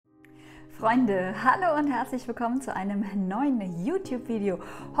Freunde, hallo und herzlich willkommen zu einem neuen YouTube-Video.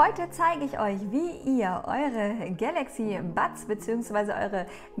 Heute zeige ich euch, wie ihr eure Galaxy Buds bzw. eure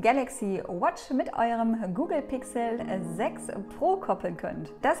Galaxy Watch mit eurem Google Pixel 6 Pro koppeln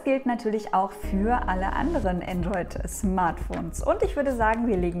könnt. Das gilt natürlich auch für alle anderen Android-Smartphones. Und ich würde sagen,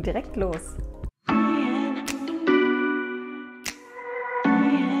 wir legen direkt los.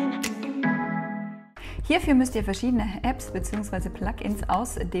 Hierfür müsst ihr verschiedene Apps bzw. Plugins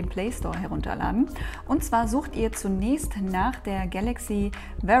aus dem Play Store herunterladen. Und zwar sucht ihr zunächst nach der Galaxy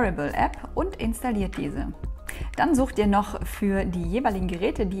Wearable App und installiert diese. Dann sucht ihr noch für die jeweiligen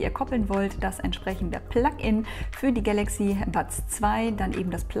Geräte, die ihr koppeln wollt, das entsprechende Plugin für die Galaxy Buds 2, dann eben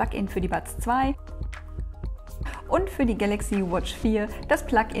das Plugin für die Buds 2 und für die Galaxy Watch 4 das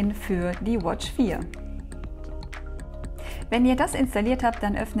Plugin für die Watch 4. Wenn ihr das installiert habt,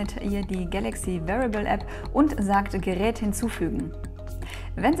 dann öffnet ihr die Galaxy Wearable App und sagt Gerät hinzufügen.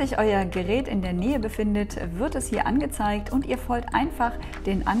 Wenn sich euer Gerät in der Nähe befindet, wird es hier angezeigt und ihr folgt einfach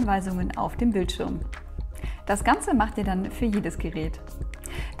den Anweisungen auf dem Bildschirm. Das Ganze macht ihr dann für jedes Gerät.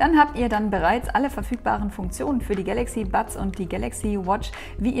 Dann habt ihr dann bereits alle verfügbaren Funktionen für die Galaxy Buds und die Galaxy Watch,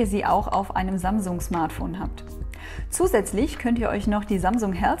 wie ihr sie auch auf einem Samsung Smartphone habt. Zusätzlich könnt ihr euch noch die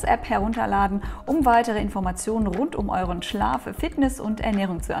Samsung Health App herunterladen, um weitere Informationen rund um euren Schlaf, Fitness und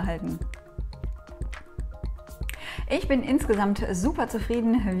Ernährung zu erhalten. Ich bin insgesamt super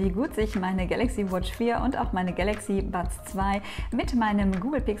zufrieden, wie gut sich meine Galaxy Watch 4 und auch meine Galaxy Buds 2 mit meinem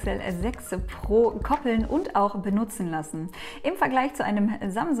Google Pixel 6 Pro koppeln und auch benutzen lassen. Im Vergleich zu einem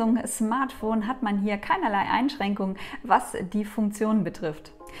Samsung Smartphone hat man hier keinerlei Einschränkungen, was die Funktionen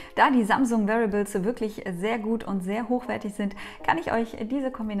betrifft. Da die Samsung Wearables wirklich sehr gut und sehr hochwertig sind, kann ich euch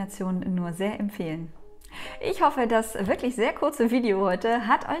diese Kombination nur sehr empfehlen. Ich hoffe, das wirklich sehr kurze Video heute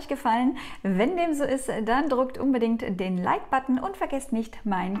hat euch gefallen. Wenn dem so ist, dann drückt unbedingt den Like-Button und vergesst nicht,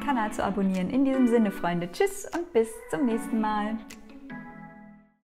 meinen Kanal zu abonnieren. In diesem Sinne, Freunde, tschüss und bis zum nächsten Mal.